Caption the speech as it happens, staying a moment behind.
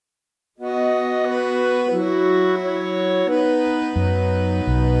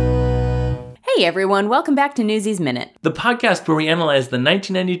Hey everyone, welcome back to Newsies Minute. The podcast where we analyze the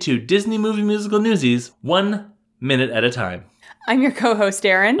 1992 Disney movie musical Newsies 1 minute at a time. I'm your co-host,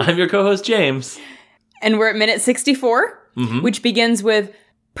 Erin. I'm your co-host, James. And we're at minute 64, which begins with,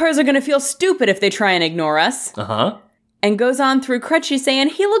 Purrs are gonna feel stupid if they try and ignore us. Uh-huh. And goes on through Crutchy saying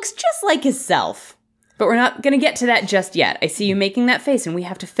he looks just like himself. But we're not gonna get to that just yet. I see you making that face, and we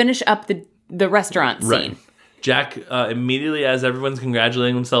have to finish up the restaurant scene. Right. Jack, immediately as everyone's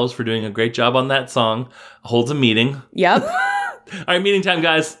congratulating themselves for doing a great job on that song, holds a meeting. Yep. All right, meeting time,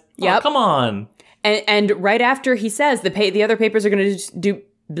 guys. Yep. Oh, come on. And right after he says the other papers are going to do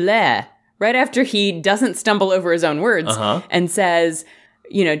bleh, right after he doesn't stumble over his own words and says,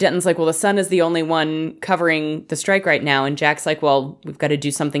 you know, Denton's like, well, the Sun is the only one covering the strike right now. And Jack's like, well, we've got to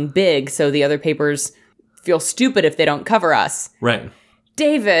do something big so the other papers feel stupid if they don't cover us. Right.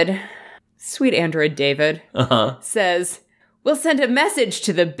 David, sweet android David, says, we'll send a message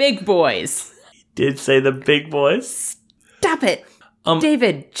to the big boys. He did say the big boys. Stop it.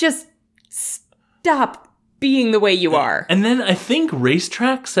 David, just stop being the way you are. And then I think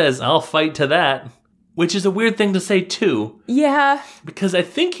Racetrack says, I'll fight to that, which is a weird thing to say too. Yeah. Because I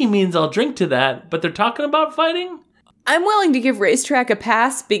think he means I'll drink to that, but they're talking about fighting? I'm willing to give Racetrack a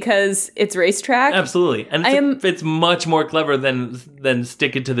pass because it's Racetrack. Absolutely. And it's much more clever than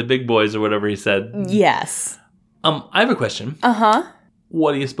stick it to the big boys or whatever he said. Yes. I have a question.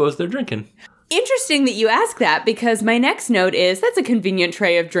 What do you suppose they're drinking? Interesting that you ask that, because my next note is, that's a convenient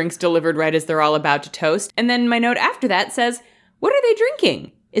tray of drinks delivered right as they're all about to toast. And then my note after that says, what are they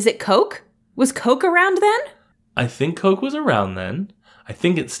drinking? Is it Coke? Was Coke around then? I think Coke was around then. I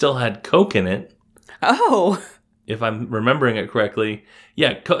think it still had Coke in it. Oh. If I'm remembering it correctly.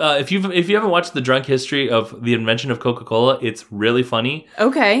 Yeah, if you haven't watched the drunk history of the invention of Coca-Cola, it's really funny.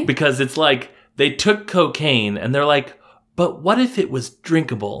 Okay. Because it's like, they took cocaine and they're like, but what if it was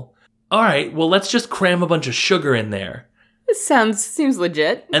drinkable? All right, well, let's just cram a bunch of sugar in there. This seems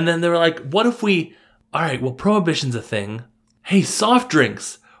legit. And then they were like, what if all right, well, Prohibition's a thing. Hey, soft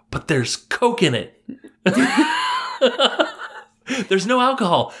drinks, but there's Coke in it. There's no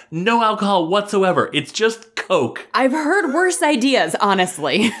alcohol whatsoever. It's just Coke. I've heard worse ideas,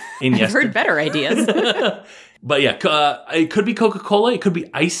 honestly. I've heard better ideas. But yeah, it could be Coca-Cola. It could be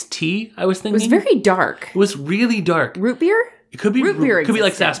iced tea, I was thinking. It was very dark. It was really dark. Root beer? It could be root beer. It could be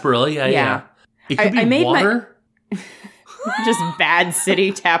like sarsaparilla. Yeah. It could be water. Just bad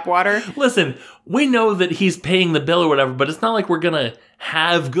city tap water. Listen, we know that he's paying the bill or whatever, but it's not like we're going to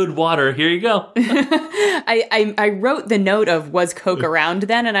have good water. Here you go. I wrote the note of, was Coke around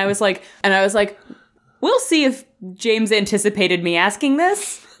then? And I was like, we'll see if James anticipated me asking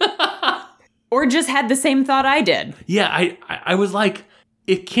this or just had the same thought I did. Yeah, I was like,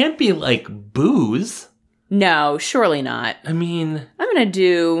 it can't be like booze. No, surely not. I mean, I'm going to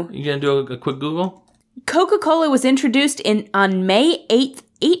do... You going to do a quick Google? Coca-Cola was introduced on May 8th,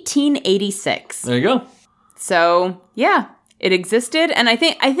 1886. There you go. So, yeah, it existed. And I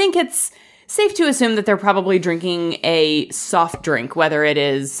think it's safe to assume that they're probably drinking a soft drink, whether it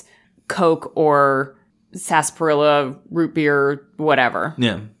is Coke or sarsaparilla, root beer, whatever.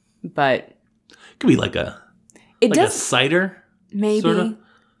 Yeah. But... It could be like a cider? Maybe. Sort of.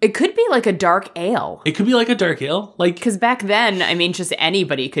 It could be like a dark ale. It could be like a dark ale. Because back then, I mean, just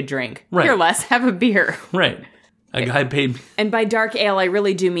anybody could drink. Right. Here, Les, have a beer. Right. A guy paid... And by dark ale, I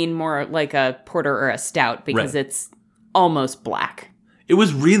really do mean more like a porter or a stout, because it's almost black. It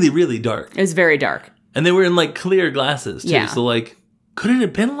was really, really dark. It was very dark. And they were in like clear glasses, too. Yeah. So like, could it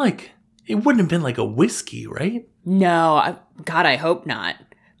have been like... It wouldn't have been like a whiskey, right? No. God, I hope not.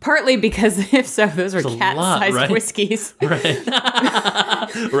 Partly because if so, those were cat-sized right? whiskeys. Right.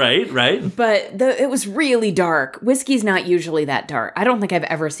 right. But it was really dark. Whiskey's not usually that dark. I don't think I've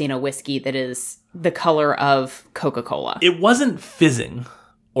ever seen a whiskey that is the color of Coca-Cola. It wasn't fizzing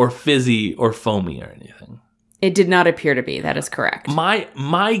or fizzy or foamy or anything. It did not appear to be. That is correct.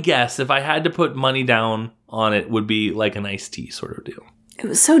 My guess, if I had to put money down on it, would be like an iced tea sort of deal. It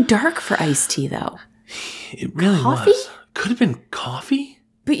was so dark for iced tea, though. It really was. Could have been coffee?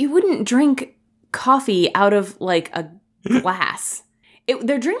 But you wouldn't drink coffee out of, like, a glass.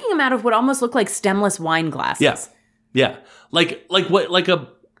 They're drinking them out of what almost look like stemless wine glasses. Yeah. Like what? Like a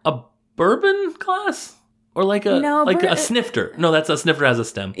bourbon glass? Or like a snifter? No, a snifter has a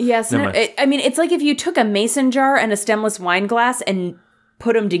stem. Yes. I mean, it's like if you took a mason jar and a stemless wine glass and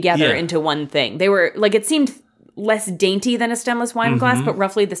put them together into one thing. They were, like, it seemed less dainty than a stemless wine glass, but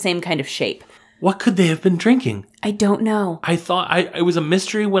roughly the same kind of shape. What could they have been drinking? I don't know. I thought it was a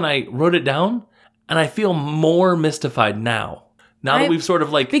mystery when I wrote it down, and I feel more mystified now. Now that we've sort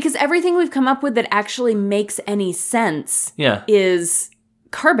of like... Because everything we've come up with that actually makes any sense is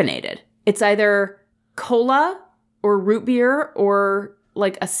carbonated. it's either cola or root beer or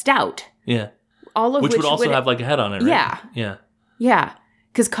like a stout. Yeah. All of which would also have like a head on it, right? Yeah. Yeah. Yeah.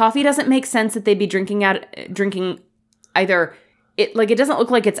 Because coffee doesn't make sense that they'd be drinking either it doesn't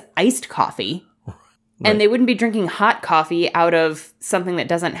look like it's iced coffee. Right. And they wouldn't be drinking hot coffee out of something that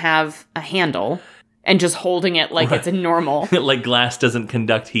doesn't have a handle and just holding it like it's a normal. Like glass doesn't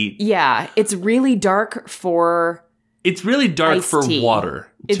conduct heat. Yeah. It's really dark for tea.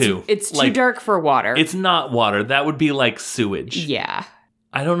 Water, too. It's too dark for water. It's not water. That would be like sewage. Yeah.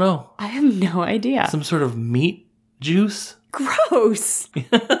 I don't know. I have no idea. Some sort of meat juice? Gross.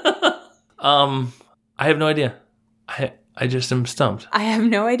 I have no idea. I just am stumped. I have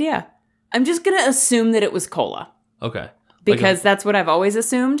no idea. I'm just going to assume that it was cola. Okay. Because that's what I've always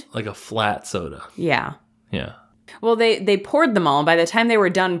assumed. Like a flat soda. Yeah. Yeah. Well, they poured them all. By the time they were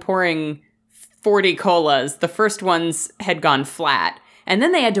done pouring 40 colas, the first ones had gone flat. And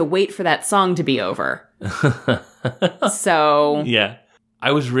then they had to wait for that song to be over. So... Yeah.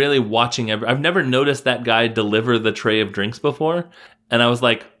 I was really watching I've never noticed that guy deliver the tray of drinks before. And I was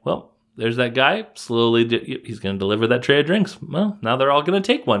like, well, there's that guy. Slowly, he's going to deliver that tray of drinks. Well, now they're all going to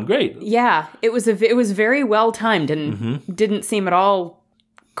take one. Great. Yeah. It was very well timed and didn't seem at all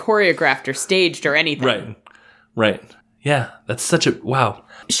choreographed or staged or anything. Right. Yeah. That's such a... Wow.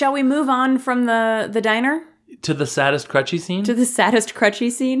 Shall we move on from the diner? To the saddest Crutchy scene? To the saddest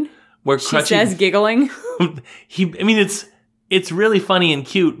Crutchy scene? Where Crutchy... She says, giggling. It's really funny and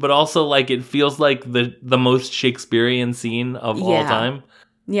cute, but also like it feels like the most Shakespearean scene of all time.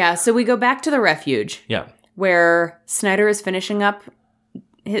 Yeah, so we go back to the refuge. Yeah. Where Snyder is finishing up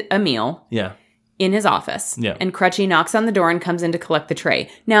a meal. Yeah. In his office. Yeah. And Crutchy knocks on the door and comes in to collect the tray.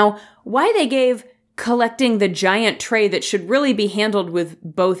 Now, why they gave collecting the giant tray that should really be handled with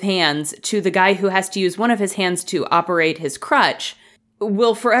both hands to the guy who has to use one of his hands to operate his crutch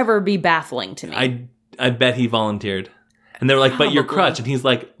will forever be baffling to me. I bet he volunteered. And they were like, but your crutch. And he's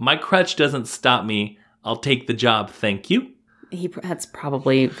like, my crutch doesn't stop me. I'll take the job. Thank you. That's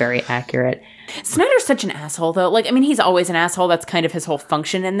probably very accurate. Snyder's such an asshole, though. Like, I mean, he's always an asshole. That's kind of his whole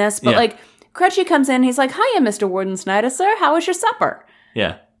function in this. But, like, Crutchy comes in. He's like, hiya, Mr. Warden Snyder, sir. How was your supper?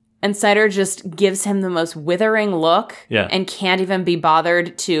 Yeah. And Snyder just gives him the most withering look. Yeah. And can't even be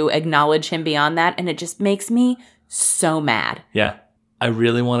bothered to acknowledge him beyond that. And it just makes me so mad. Yeah. I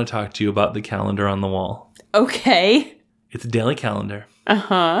really want to talk to you about the calendar on the wall. Okay. It's a daily calendar.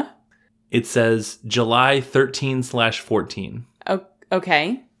 Uh-huh. It says July 13/14.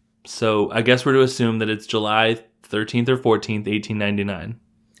 Okay. So I guess we're to assume that it's July 13th or 14th, 1899.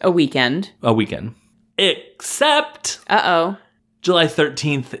 A weekend. Except... Uh-oh. July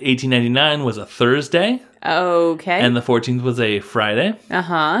 13th, 1899 was a Thursday. Okay. And the 14th was a Friday.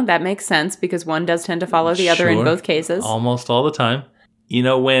 Uh-huh. That makes sense because one does tend to follow the other in both cases. Almost all the time. You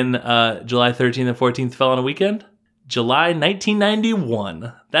know when July 13th and 14th fell on a weekend? July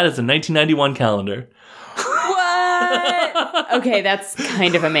 1991. That is a 1991 calendar. What? Okay, that's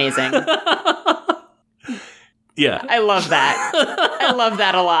kind of amazing. Yeah. I love that. I love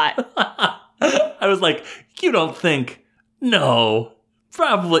that a lot. I was like, you don't think... No.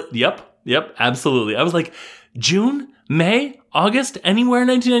 Probably. Yep. Absolutely. I was like, June? May? August? Anywhere in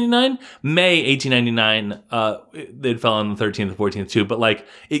 1999? May 1899. It fell on the 13th and 14th too. But like,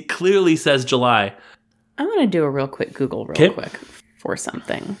 it clearly says July. I'm going to do a real quick Google quick for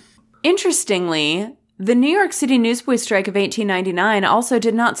something. Interestingly, the New York City Newsboys strike of 1899 also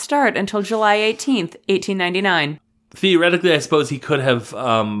did not start until July 18th, 1899. Theoretically, I suppose he could have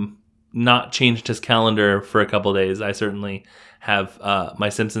not changed his calendar for a couple days. I certainly have my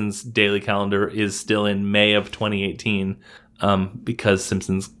Simpsons daily calendar is still in May of 2018 because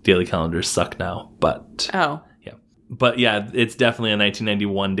Simpsons daily calendars suck now. But But yeah, it's definitely a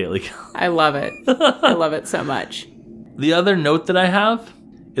 1991 daily calendar. I love it. I love it so much. The other note that I have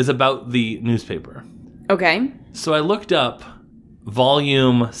is about the newspaper. Okay. So I looked up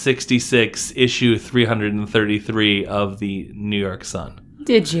volume 66, issue 333 of the New York Sun.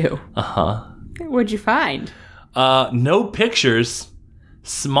 Did you? Uh-huh. What'd you find? No pictures,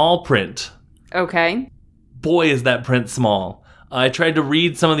 small print. Okay. Boy, is that print small. I tried to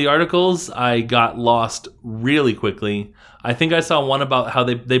read some of the articles. I got lost really quickly. I think I saw one about how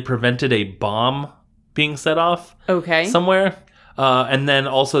they prevented a bomb being set off somewhere. And then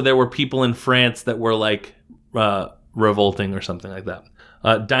also there were people in France that were like revolting or something like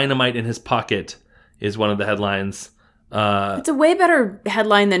that. Dynamite in his pocket is one of the headlines. It's a way better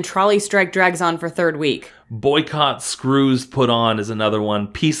headline than trolley strike drags on for third week. Boycott screws put on is another one.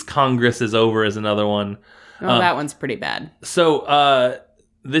 Peace Congress is over is another one. Oh, that one's pretty bad. So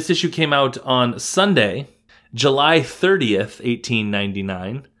this issue came out on Sunday, July 30th,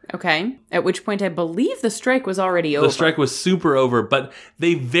 1899. Okay. At which point I believe the strike was already over. The strike was super over, but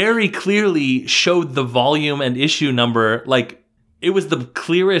they very clearly showed the volume and issue number. Like, it was the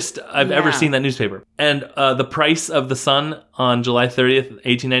clearest I've ever seen that newspaper. And the price of The Sun on July 30th,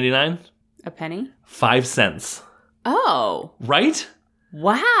 1899? A penny? 5 cents. Oh. Right?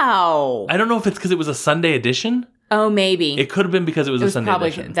 Wow. I don't know if it's because it was a Sunday edition. Oh, maybe. It could have been because it was a Sunday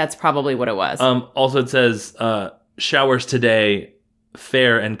edition. That's probably what it was. Also, it says showers today,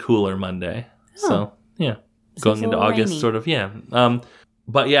 fair and cooler Monday. Oh. So, yeah. Going into August, rainy. Sort of, yeah.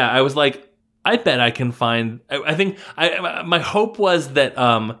 But yeah, I was like, I bet I can find... I think... my hope was that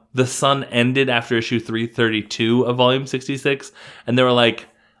The Sun ended after issue 332 of volume 66, and they were like,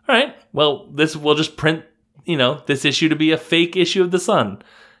 all right, well, we'll just print, this issue to be a fake issue of The Sun.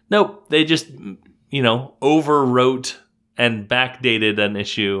 Nope, they just... overwrote and backdated an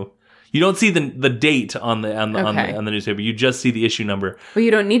issue. You don't see the date on the newspaper. You just see the issue number. Well, you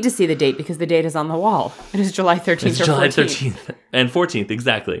don't need to see the date because the date is on the wall. It is July 13th it's or July 14th. 13th and 14th,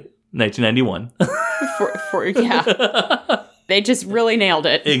 exactly. 1991. Yeah. They just really nailed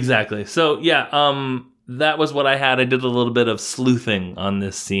it. Exactly. So, yeah, that was what I had. I did a little bit of sleuthing on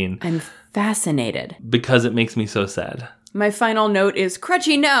this scene. I'm fascinated. Because it makes me so sad. My final note is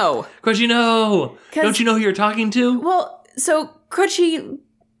Crutchy, no. Crutchy, no. Don't you know who you're talking to? Well, so Crutchy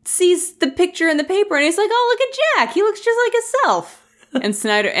sees the picture in the paper and he's like, oh, look at Jack. He looks just like himself. And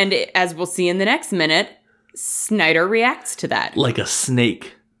Snyder, and as we'll see in the next minute, Snyder reacts to that. Like a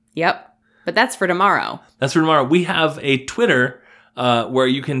snake. Yep. But that's for tomorrow. That's for tomorrow. We have a Twitter where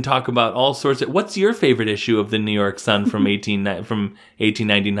you can talk about all sorts of... What's your favorite issue of the New York Sun from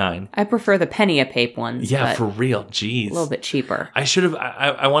 1899? I prefer the penny-a-pape ones. Yeah, for real. Jeez. A little bit cheaper. I should have...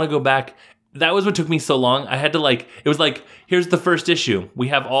 I want to go back. That was what took me so long. I had to it was like, here's the first issue. We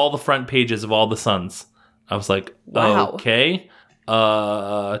have all the front pages of all the Suns. I was like, wow. Okay.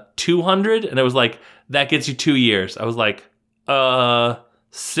 200? And it was like, that gets you 2 years. I was like,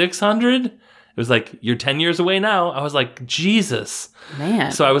 600? It was like, you're 10 years away now. I was like, Jesus.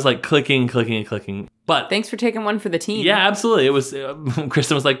 Man. So I was like clicking. But thanks for taking one for the team. Yeah, absolutely. It was,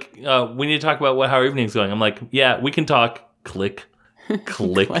 Kristen was like, we need to talk about how our evening's going. I'm like, yeah, we can talk. Click.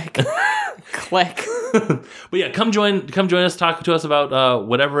 Click. Click. But yeah, come join us, talk to us about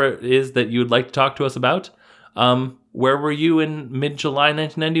whatever it is that you would like to talk to us about. Where were you in mid-July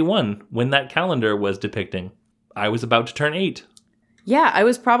 1991 when that calendar was depicting? I was about to turn 8. Yeah, I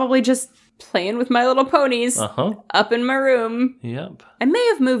was probably just playing with My Little Ponies up in my room. Yep. I may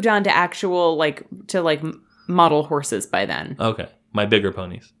have moved on to actual, model horses by then. Okay. My bigger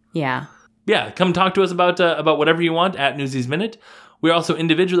ponies. Yeah. Yeah, come talk to us about whatever you want at Newsies Minute. We're also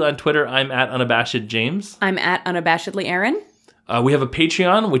individually on Twitter. I'm at Unabashed James. I'm at Unabashedly Aaron. We have a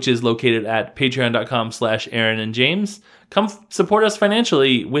Patreon, which is located at patreon.com/Aaron and James. Come support us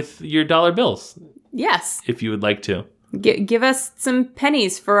financially with your dollar bills. Yes. If you would like to. Give us some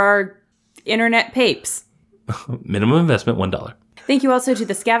pennies for our internet papes. Minimum investment, $1. Thank you also to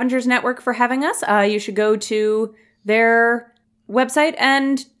the Scavengers Network for having us. You should go to their website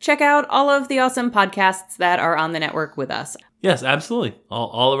and check out all of the awesome podcasts that are on the network with us. Yes, absolutely.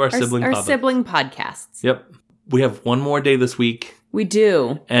 All of our sibling podcasts. Our sibling podcasts. Yep. We have one more day this week. We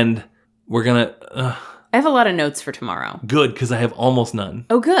do. And we're going to... I have a lot of notes for tomorrow. Good, because I have almost none.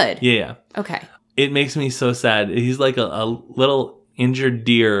 Oh, good. Yeah. Okay. It makes me so sad. He's like a little injured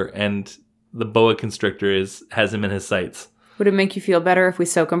deer, and the boa constrictor has him in his sights. Would it make you feel better if we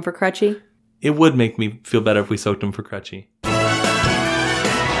soak him for Crutchy? It would make me feel better if we soaked him for Crutchy.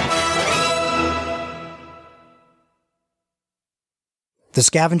 The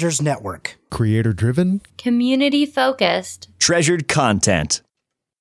Scavengers Network. Creator-driven. Community-focused. Treasured content.